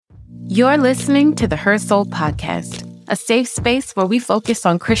You're listening to the Her Soul Podcast, a safe space where we focus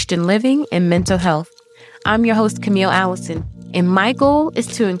on Christian living and mental health. I'm your host, Camille Allison, and my goal is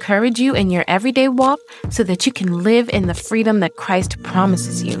to encourage you in your everyday walk so that you can live in the freedom that Christ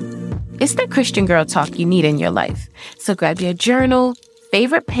promises you. It's the Christian girl talk you need in your life. So grab your journal,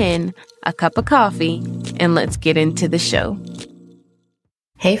 favorite pen, a cup of coffee, and let's get into the show.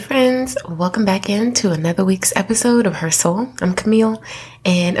 Hey friends, welcome back into another week's episode of Her Soul. I'm Camille,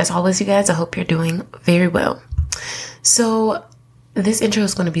 and as always, you guys, I hope you're doing very well. So this intro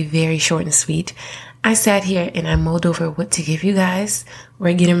is going to be very short and sweet. I sat here and I mulled over what to give you guys.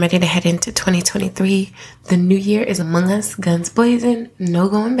 We're getting ready to head into 2023. The new year is among us, guns blazing, no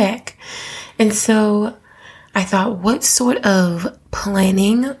going back. And so I thought, what sort of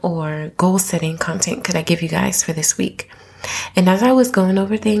planning or goal setting content could I give you guys for this week? And as I was going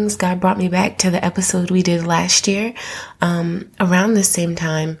over things, God brought me back to the episode we did last year, around the same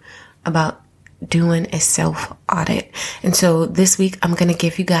time, about doing a self-audit. And so this week, I'm going to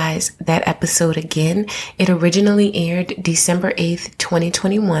give you guys that episode again. It originally aired December 8th,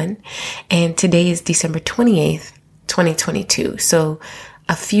 2021, and today is December 28th, 2022. So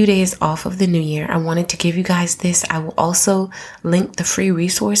a few days off of the new year. I wanted to give you guys this. I will also link the free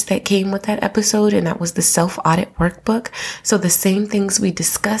resource that came with that episode, and that was the self-audit workbook. So the same things we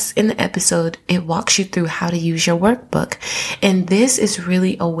discuss in the episode, it walks you through how to use your workbook. And this is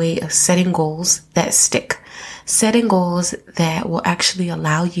really a way of setting goals that stick. Setting goals that will actually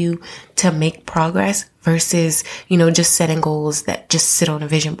allow you to make progress versus, just setting goals that just sit on a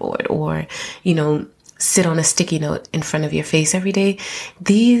vision board or, sit on a sticky note in front of your face every day.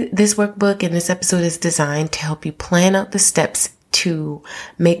 This workbook and this episode is designed to help you plan out the steps to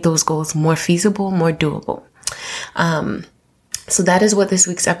make those goals more feasible, more doable. So that is what this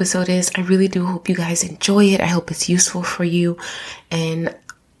week's episode is. I really do hope you guys enjoy it. I hope it's useful for you. And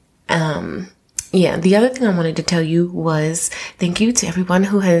the other thing I wanted to tell you was thank you to everyone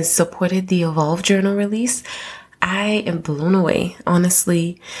who has supported the Evolve Journal release. I am blown away.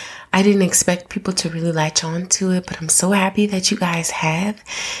 Honestly, I didn't expect people to really latch on to it, but I'm so happy that you guys have.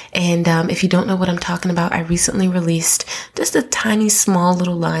 And if you don't know what I'm talking about, I recently released just a tiny, small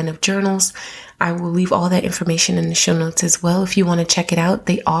little line of journals. I will leave all that information in the show notes as well if you want to check it out.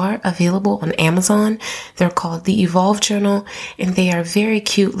 They are available on Amazon. They're called the Evolve Journal, and they are very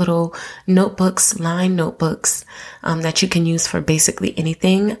cute little notebooks, lined notebooks that you can use for basically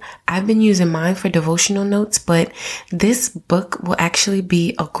anything. I've been using mine for devotional notes, but this book will actually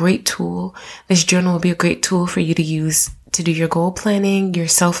be a great tool. This journal will be a great tool for you to use to do your goal planning, your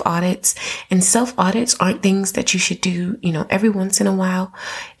self-audits. And self-audits aren't things that you should do, every once in a while.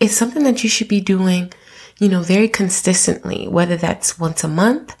 It's something that you should be doing, very consistently, whether that's once a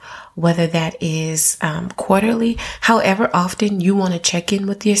month, whether that is quarterly, however often you want to check in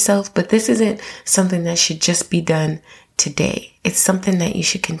with yourself. But this isn't something that should just be done today. It's something that you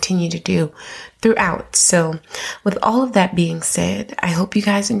should continue to do throughout. So with all of that being said, I hope you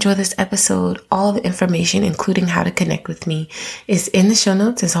guys enjoy this episode. All the information, including how to connect with me, is in the show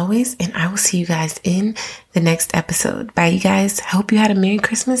notes as always. And I will see you guys in the next episode. Bye, you guys. I hope you had a Merry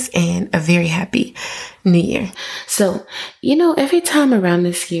Christmas and a very happy New Year. So, every time around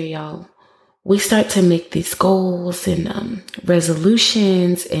this year, y'all, we start to make these goals and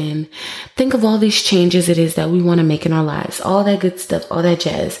resolutions and think of all these changes it is that we want to make in our lives, all that good stuff, all that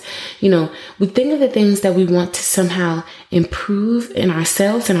jazz. We think of the things that we want to somehow improve in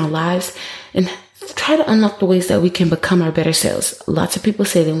ourselves and our lives and try to unlock the ways that we can become our better selves. Lots of people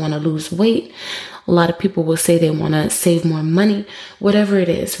say they want to lose weight. A lot of people will say they want to save more money, whatever it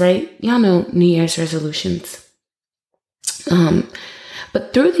is, right? Y'all know New Year's resolutions.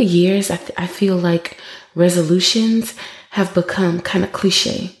 But through the years, I feel like resolutions have become kind of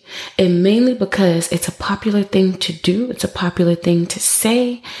cliche, and mainly because it's a popular thing to do. It's a popular thing to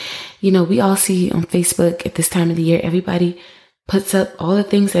say. We all see on Facebook at this time of the year, everybody puts up all the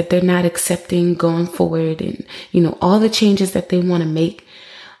things that they're not accepting going forward and, all the changes that they want to make.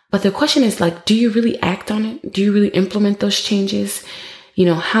 But the question is do you really act on it? Do you really implement those changes?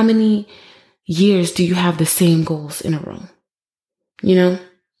 How many years do you have the same goals in a row?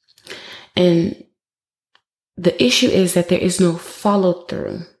 And the issue is that there is no follow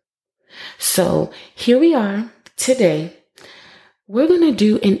through. So here we are today. We're going to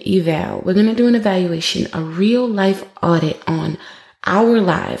do an eval. We're going to do an evaluation, a real life audit on our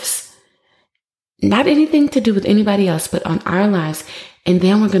lives. Not anything to do with anybody else, but on our lives. And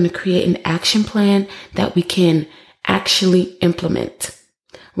then we're going to create an action plan that we can actually implement.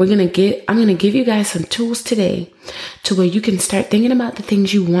 I'm going to give you guys some tools today to where you can start thinking about the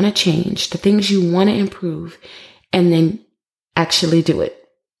things you want to change, the things you want to improve, and then actually do it.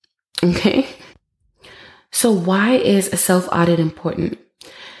 Okay. So why is a self-audit important?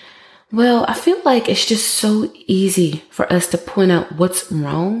 Well, I feel like it's just so easy for us to point out what's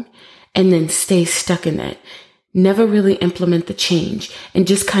wrong and then stay stuck in that. Never really implement the change and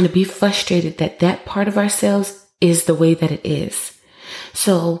just kind of be frustrated that that part of ourselves is the way that it is.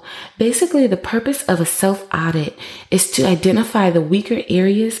 So basically the purpose of a self-audit is to identify the weaker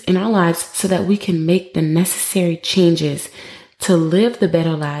areas in our lives so that we can make the necessary changes to live the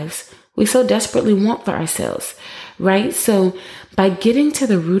better lives we so desperately want for ourselves, right? So by getting to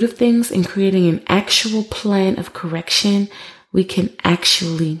the root of things and creating an actual plan of correction, we can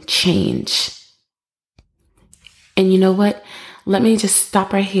actually change. And you know what? Let me just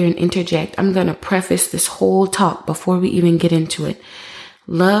stop right here and interject. I'm going to preface this whole talk before we even get into it.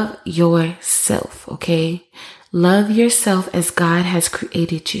 Love yourself, okay? Love yourself as God has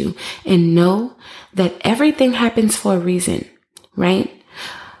created you, and know that everything happens for a reason, right?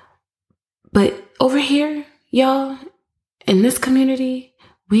 But over here, y'all, in this community,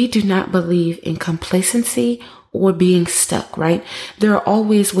 we do not believe in complacency or being stuck, right? There are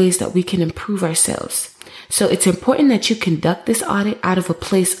always ways that we can improve ourselves. So it's important that you conduct this audit out of a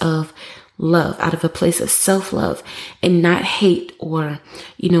place of love, out of a place of self-love, and not hate or,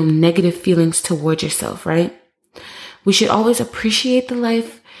 negative feelings towards yourself, right? We should always appreciate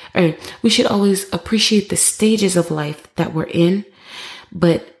we should always appreciate the stages of life that we're in,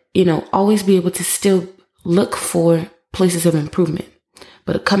 but, always be able to still look for places of improvement,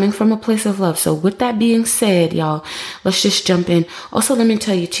 but coming from a place of love. So with that being said, y'all, let's just jump in. Also, let me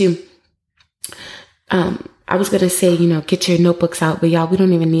tell you too, I was going to say, get your notebooks out, but y'all, we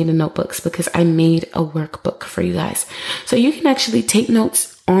don't even need the notebooks because I made a workbook for you guys. So you can actually take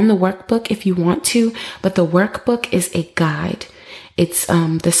notes on the workbook if you want to, but the workbook is a guide. It's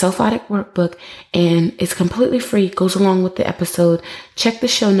the self-audit workbook, and it's completely free. It goes along with the episode. Check the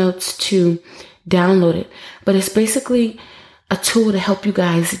show notes to download it. But it's basically a tool to help you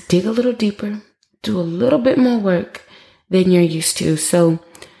guys dig a little deeper, do a little bit more work than you're used to. So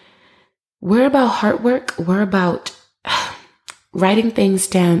we're about hard work. We're about writing things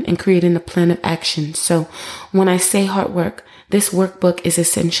down and creating a plan of action. So when I say hard work, this workbook is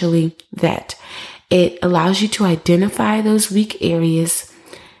essentially that. It allows you to identify those weak areas,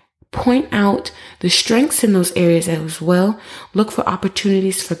 point out the strengths in those areas as well, look for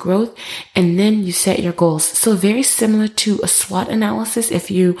opportunities for growth, and then you set your goals. So very similar to a SWOT analysis.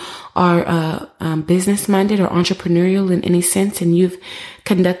 If you are business-minded or entrepreneurial in any sense, and you've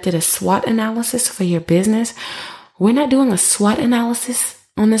conducted a SWOT analysis for your business, we're not doing a SWOT analysis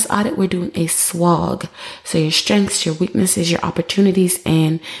on this audit. We're doing a SWOG. So your strengths, your weaknesses, your opportunities,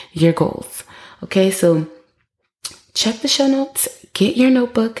 and your goals. Okay, so check the show notes, get your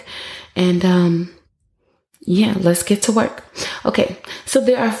notebook, and let's get to work. Okay, so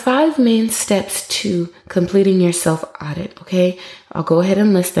there are 5 main steps to completing your self-audit, okay? I'll go ahead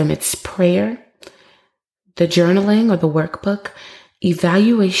and list them. It's prayer, the journaling or the workbook,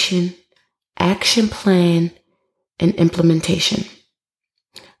 evaluation, action plan, and implementation.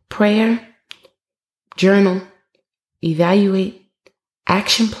 Prayer, journal, evaluate,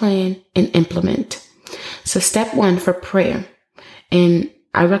 action plan, and implement. So step 1 for prayer. And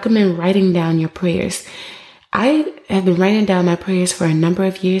I recommend writing down your prayers. I have been writing down my prayers for a number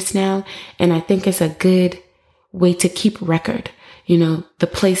of years now, and I think it's a good way to keep record, the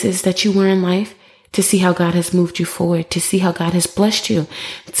places that you were in life, to see how God has moved you forward, to see how God has blessed you,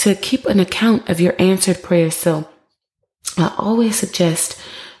 to keep an account of your answered prayers. So I always suggest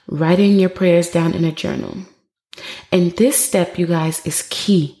writing your prayers down in a journal. And this step, you guys, is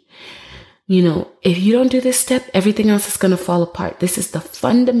key. If you don't do this step, everything else is going to fall apart. This is the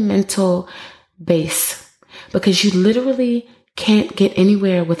fundamental base, because you literally can't get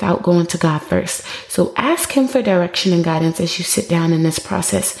anywhere without going to God first. So ask Him for direction and guidance as you sit down in this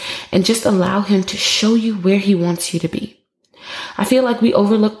process, and just allow Him to show you where He wants you to be. I feel like we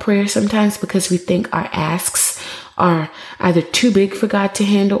overlook prayer sometimes because we think our asks are either too big for God to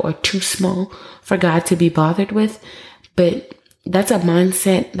handle or too small for God to be bothered with. But that's a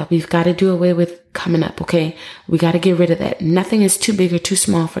mindset that we've got to do away with coming up, okay? We got to get rid of that. Nothing is too big or too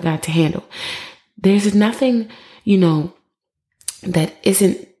small for God to handle. There's nothing, that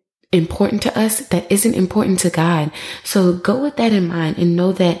isn't important to us, that isn't important to God. So go with that in mind and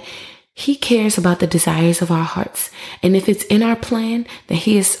know that He cares about the desires of our hearts. And if it's in our plan that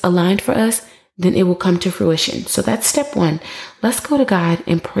He has aligned for us, then it will come to fruition. So that's step 1. Let's go to God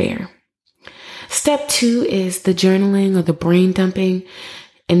in prayer. Step 2 is the journaling or the brain dumping.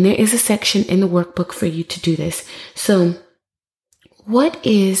 And there is a section in the workbook for you to do this. So what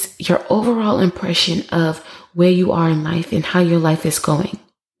is your overall impression of where you are in life and how your life is going?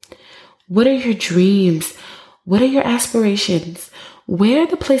 What are your dreams? What are your aspirations? Where are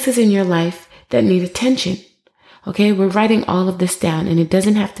the places in your life that need attention? Okay, we're writing all of this down, and it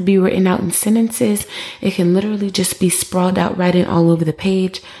doesn't have to be written out in sentences. It can literally just be sprawled out, writing all over the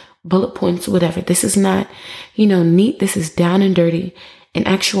page, bullet points, whatever. This is not, neat. This is down and dirty, an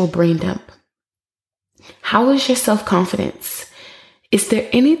actual brain dump. How is your self-confidence? Is there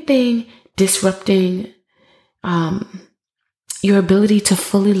anything disrupting your ability to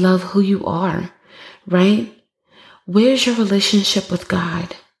fully love who you are, right? Where's your relationship with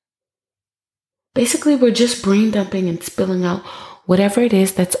God? Basically, we're just brain dumping and spilling out whatever it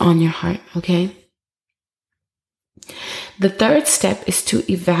is that's on your heart, okay? The third step is to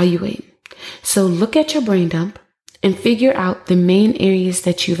evaluate. So look at your brain dump and figure out the main areas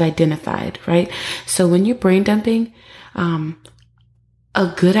that you've identified, right? So when you're brain dumping,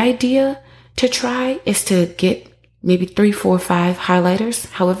 a good idea to try is to get maybe 3, 4, 5 highlighters,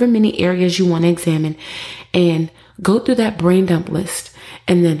 however many areas you want to examine, and go through that brain dump list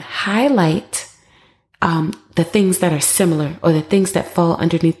and then highlight the things that are similar or the things that fall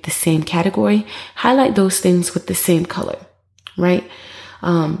underneath the same category. Highlight those things with the same color, right?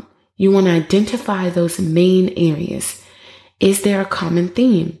 You want to identify those main areas. Is there a common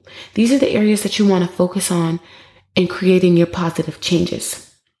theme? These are the areas that you want to focus on in creating your positive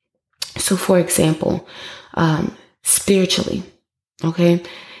changes. So for example, spiritually, okay?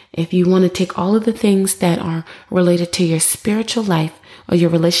 If you want to take all of the things that are related to your spiritual life or your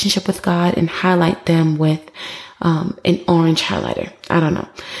relationship with God and highlight them with an orange highlighter. I don't know.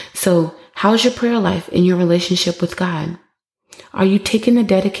 So how's your prayer life in your relationship with God? Are you taking the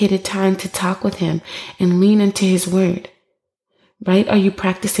dedicated time to talk with Him and lean into His word? Right? Are you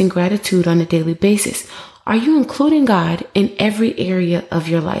practicing gratitude on a daily basis? Are you including God in every area of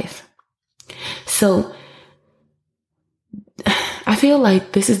your life? So I feel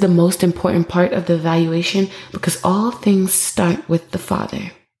like this is the most important part of the evaluation because all things start with the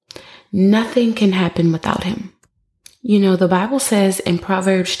Father. Nothing can happen without Him. The Bible says in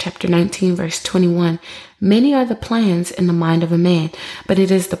Proverbs chapter 19, verse 21, many are the plans in the mind of a man, but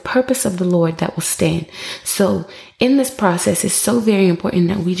it is the purpose of the Lord that will stand. So in this process, it's so very important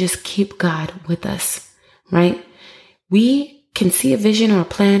that we just keep God with us, right? We can see a vision or a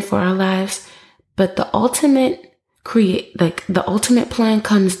plan for our lives, but the ultimate plan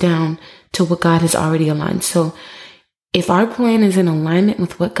comes down to what God has already aligned. So if our plan is in alignment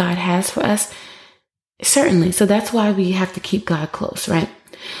with what God has for us, certainly. So that's why we have to keep God close, right?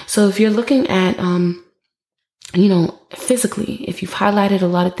 So if you're looking at, physically, if you've highlighted a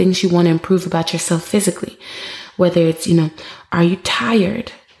lot of things you want to improve about yourself physically, whether it's, are you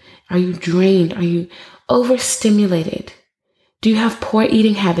tired? Are you drained? Are you overstimulated? Do you have poor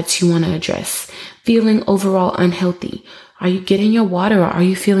eating habits you want to address? Feeling overall unhealthy? Are you getting your water or are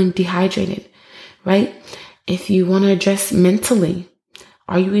you feeling dehydrated? Right? If you want to address mentally,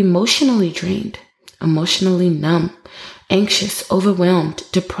 are you emotionally drained, emotionally numb, anxious, overwhelmed,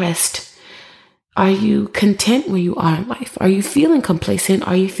 depressed? Are you content where you are in life? Are you feeling complacent?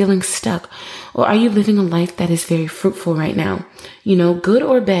 Are you feeling stuck? Or are you living a life that is very fruitful right now? Good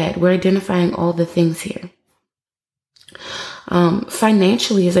or bad, we're identifying all the things here.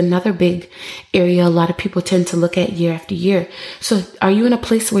 Financially is another big area a lot of people tend to look at year after year. So are you in a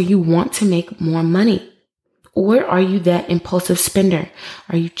place where you want to make more money? Or are you that impulsive spender?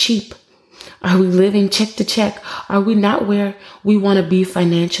 Are you cheap? Are we living check to check? Are we not where we want to be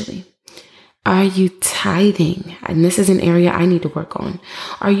financially? Are you tithing? And this is an area I need to work on.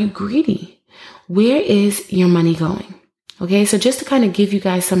 Are you greedy? Where is your money going? Okay, so just to kind of give you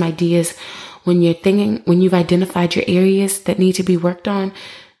guys some ideas when you've identified your areas that need to be worked on,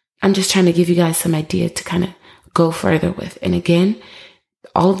 I'm just trying to give you guys some idea to kind of go further with. And again,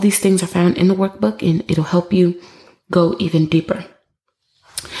 all of these things are found in the workbook and it'll help you go even deeper.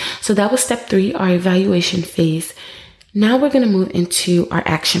 So that was step 3, our evaluation phase. Now we're going to move into our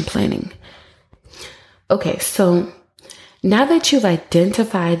action planning. Okay, so now that you've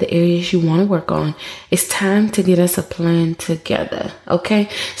identified the areas you want to work on, it's time to get us a plan together. Okay,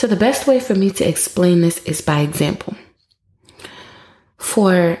 so the best way for me to explain this is by example.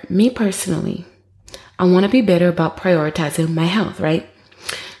 For me personally, I want to be better about prioritizing my health, right?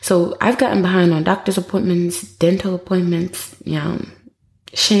 So I've gotten behind on doctor's appointments, dental appointments.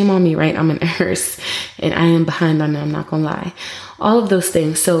 Shame on me, right? I'm a nurse and I am behind on them, I'm not gonna lie. All of those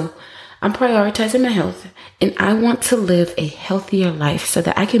things. So I'm prioritizing my health and I want to live a healthier life so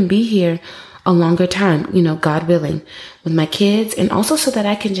that I can be here a longer time, God willing, with my kids, and also so that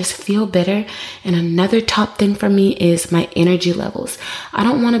I can just feel better. And another top thing for me is my energy levels. I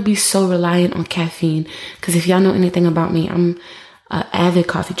don't want to be so reliant on caffeine because if y'all know anything about me, I'm an avid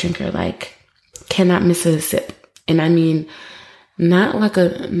coffee drinker, like cannot miss a sip. And I mean, not like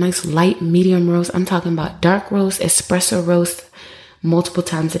a nice light medium roast. I'm talking about dark roast, espresso roast, multiple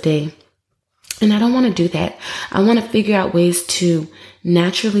times a day. And I don't want to do that. I want to figure out ways to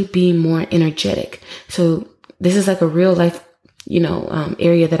naturally be more energetic. So this is like a real life,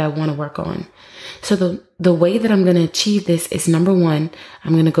 area that I want to work on. So the way that I'm going to achieve this is, number one,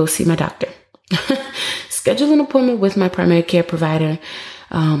 I'm going to go see my doctor, schedule an appointment with my primary care provider,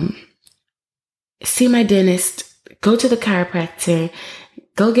 see my dentist, go to the chiropractor,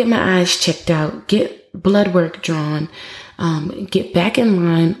 go get my eyes checked out, get blood work drawn, get back in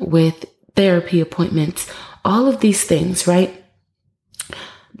line with therapy appointments, all of these things, right?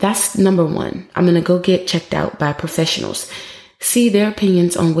 That's number one. I'm going to go get checked out by professionals, see their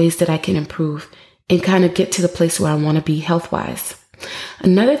opinions on ways that I can improve, and kind of get to the place where I want to be health-wise.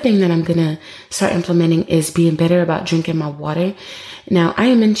 Another thing that I'm going to start implementing is being better about drinking my water. Now,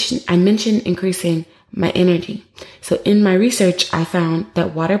 I mentioned increasing my energy. So in my research, I found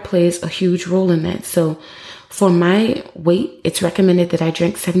that water plays a huge role in that. So for my weight, it's recommended that I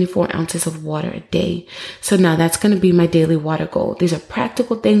drink 74 ounces of water a day. So now that's going to be my daily water goal. These are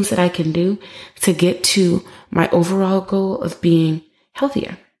practical things that I can do to get to my overall goal of being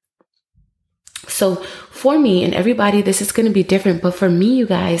healthier. So for me and everybody, this is going to be different. But for me, you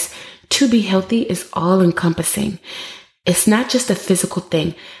guys, to be healthy is all encompassing. It's not just a physical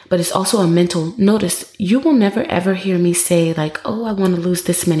thing, but it's also a mental. Notice, you will never ever hear me say like, oh, I want to lose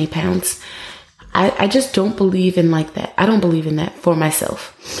this many pounds. I just don't believe in like that. I don't believe in that for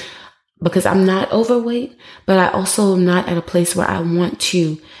myself because I'm not overweight, but I also am not at a place where I want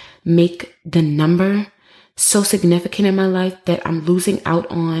to make the number so significant in my life that I'm losing out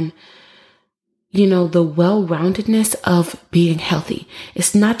on, the well-roundedness of being healthy.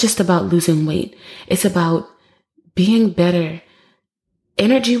 It's not just about losing weight. It's about being better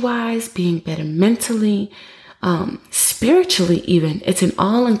energy-wise, being better mentally, spiritually even. It's an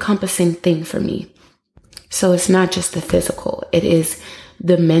all-encompassing thing for me. So it's not just the physical. It is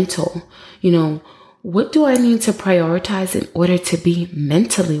the mental. What do I need to prioritize in order to be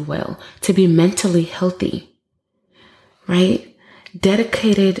mentally well, to be mentally healthy, right?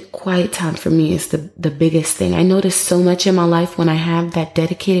 Dedicated quiet time for me is the biggest thing. I notice so much in my life when I have that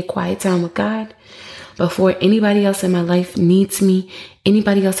dedicated quiet time with God. Before anybody else in my life needs me,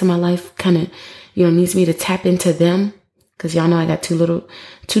 anybody else in my life kind of, needs me to tap into them. Cause y'all know I got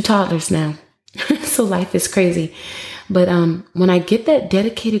two toddlers now. So life is crazy. But, when I get that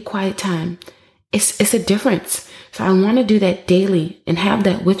dedicated quiet time, it's a difference. So I want to do that daily and have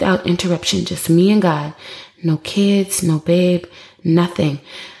that without interruption. Just me and God, no kids, no babe, nothing.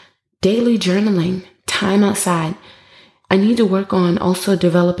 Daily journaling, time outside. I need to work on also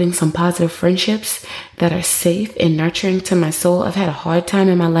developing some positive friendships that are safe and nurturing to my soul. I've had a hard time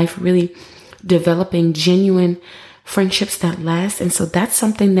in my life really developing genuine friendships that last. And so that's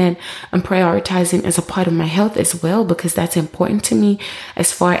something that I'm prioritizing as a part of my health as well, because that's important to me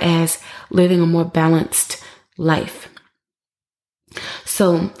as far as living a more balanced life.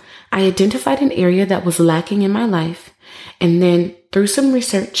 So I identified an area that was lacking in my life. And then through some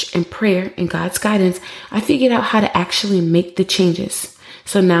research and prayer and God's guidance, I figured out how to actually make the changes.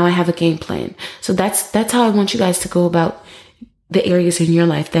 So now I have a game plan. So that's how I want you guys to go about the areas in your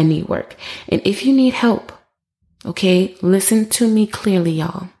life that need work. And if you need help, okay, listen to me clearly,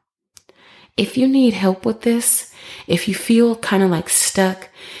 y'all. If you need help with this, if you feel kind of like stuck,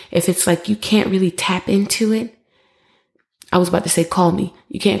 if it's like you can't really tap into it, I was about to say call me.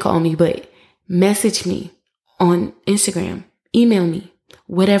 You can't call me, but message me on Instagram, email me,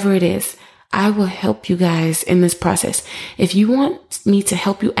 whatever it is. I will help you guys in this process. If you want me to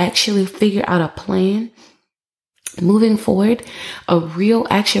help you actually figure out a plan moving forward, a real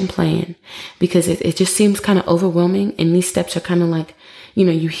action plan, because it just seems kind of overwhelming. And these steps are kind of like,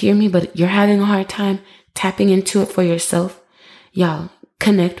 you hear me, but you're having a hard time tapping into it for yourself. Y'all,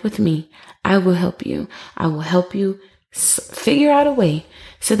 connect with me. I will help you. I will help you figure out a way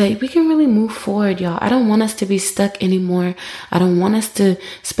so that we can really move forward, y'all. I don't want us to be stuck anymore. I don't want us to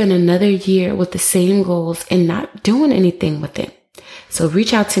spend another year with the same goals and not doing anything with it. So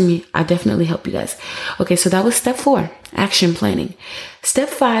reach out to me. I'll definitely help you guys. Okay, so that was step 4, action planning. Step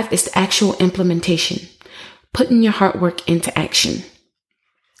 5 is the actual implementation, putting your hard work into action.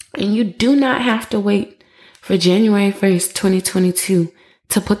 And you do not have to wait for January 1st, 2022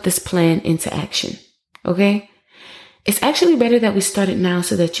 to put this plan into action. Okay? It's actually better that we start it now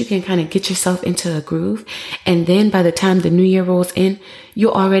so that you can kind of get yourself into a groove. And then by the time the new year rolls in,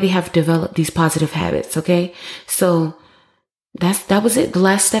 you already have developed these positive habits. Okay. So that was it. The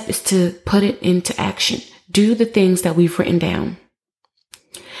last step is to put it into action. Do the things that we've written down.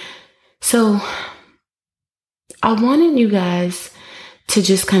 So I wanted you guys to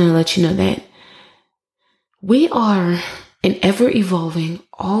just kind of let you know that we are an ever-evolving,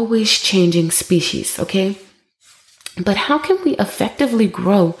 always changing species, okay? But how can we effectively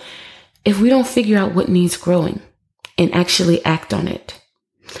grow if we don't figure out what needs growing and actually act on it?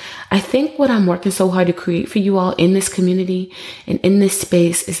 I think what I'm working so hard to create for you all in this community and in this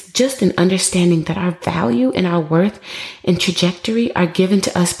space is just an understanding that our value and our worth and trajectory are given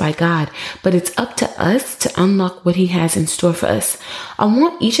to us by God, but it's up to us to unlock what He has in store for us. I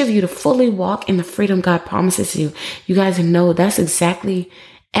want each of you to fully walk in the freedom God promises you. You guys know that's exactly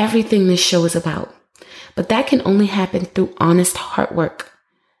everything this show is about. But that can only happen through honest heart work.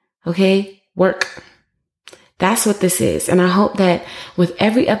 Okay? Work. That's what this is. And I hope that with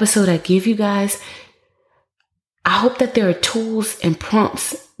every episode I give you guys, I hope that there are tools and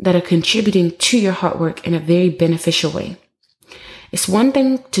prompts that are contributing to your hard work in a very beneficial way. It's one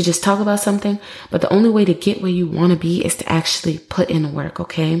thing to just talk about something, but the only way to get where you want to be is to actually put in the work,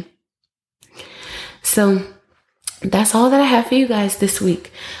 okay? So that's all that I have for you guys this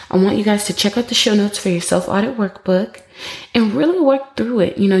week. I want you guys to check out the show notes for your self-audit workbook and really work through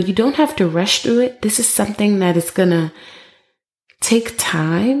it. You know, you don't have to rush through it. This is something that is going to take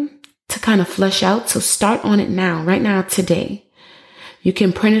time to kind of flesh out. So start on it now, right now, today. You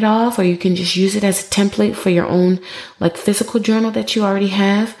can print it off or you can just use it as a template for your own like physical journal that you already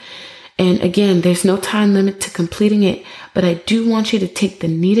have. And again, there's no time limit to completing it, but I do want you to take the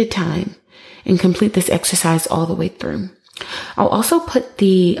needed time and complete this exercise all the way through. I'll also put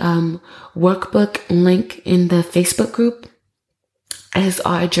the workbook link in the Facebook group as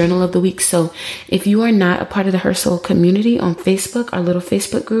our journal of the week. So if you are not a part of the Her Soul community on Facebook, our little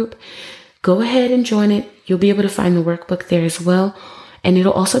Facebook group, go ahead and join it. You'll be able to find the workbook there as well. And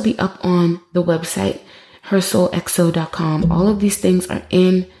it'll also be up on the website, hersoulexo.com. All of these things are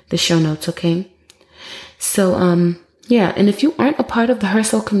in the show notes, okay? So, yeah, and if you aren't a part of the Her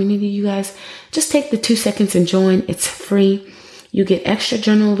Soul community, you guys, just take the 2 seconds and join. It's free. You get extra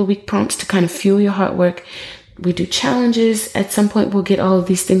journal of the week prompts to kind of fuel your hard work. We do challenges. At some point, we'll get all of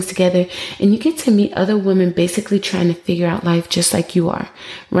these things together, and you get to meet other women basically trying to figure out life just like you are,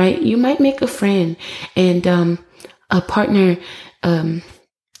 right? You might make a friend and a partner,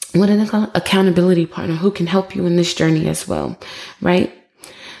 what do they call it? Accountability partner who can help you in this journey as well, right?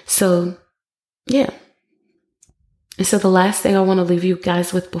 So, yeah. And so the last thing I want to leave you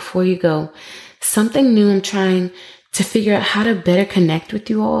guys with before you go, something new I'm trying to figure out how to better connect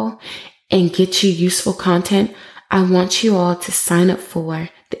with you all and get you useful content. I want you all to sign up for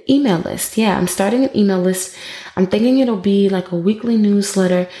the email list. Yeah, I'm starting an email list. I'm thinking it'll be like a weekly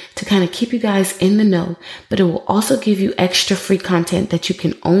newsletter to kind of keep you guys in the know, but it will also give you extra free content that you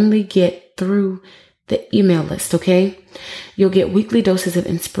can only get through the email list, okay? You'll get weekly doses of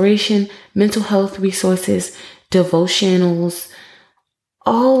inspiration, mental health resources, devotionals,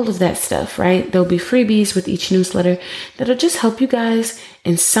 all of that stuff, right? There'll be freebies with each newsletter that'll just help you guys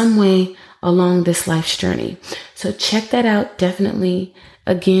in some way along this life's journey. So check that out, definitely.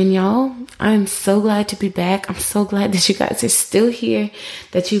 Again, y'all, I'm so glad to be back. I'm so glad that you guys are still here,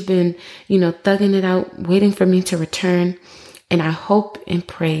 that you've been, thugging it out, waiting for me to return. And I hope and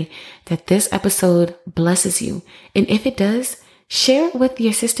pray that this episode blesses you. And if it does, share it with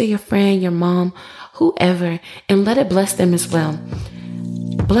your sister, your friend, your mom, whoever, and let it bless them as well.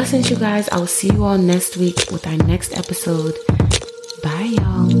 Blessings, you guys. I will see you all next week with our next episode. Bye,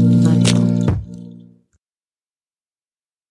 y'all.